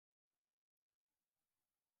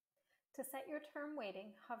To set your term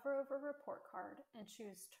weighting, hover over Report Card and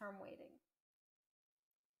choose Term Weighting.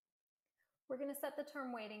 We're going to set the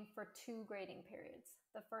term weighting for 2 grading periods,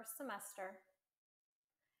 the first semester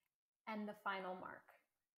and the final mark.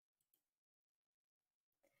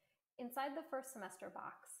 Inside the first semester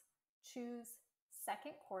box, choose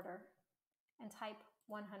second quarter and type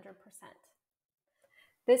 100%.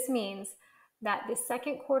 This means that the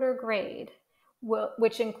second quarter grade,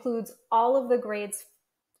 which includes all of the grades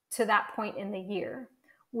to that point in the year,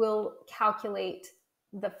 will calculate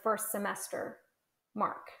the first semester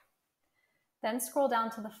mark. Then scroll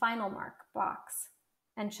down to the final mark box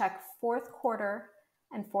and check fourth quarter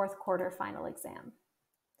and fourth quarter final exam.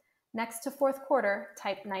 Next to fourth quarter,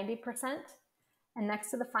 type 90%, and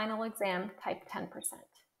next to the final exam, type 10%.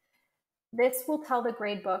 This will tell the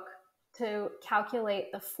gradebook to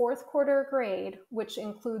calculate the fourth quarter grade, which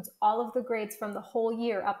includes all of the grades from the whole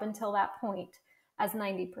year up until that point, as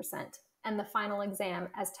 90%, and the final exam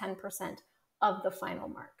as 10% of the final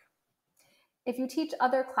mark. If you teach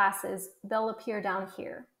other classes, they'll appear down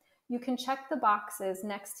here. You can check the boxes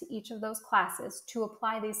next to each of those classes to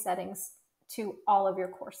apply these settings to all of your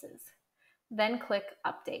courses. Then click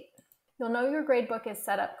Update. You'll know your gradebook is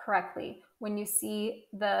set up correctly when you see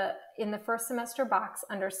in the first semester box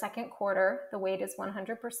under second quarter, the weight is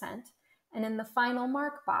 100%, and in the final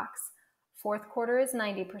mark box, fourth quarter is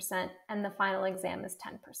 90%, and the final exam is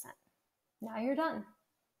 10%. Now you're done.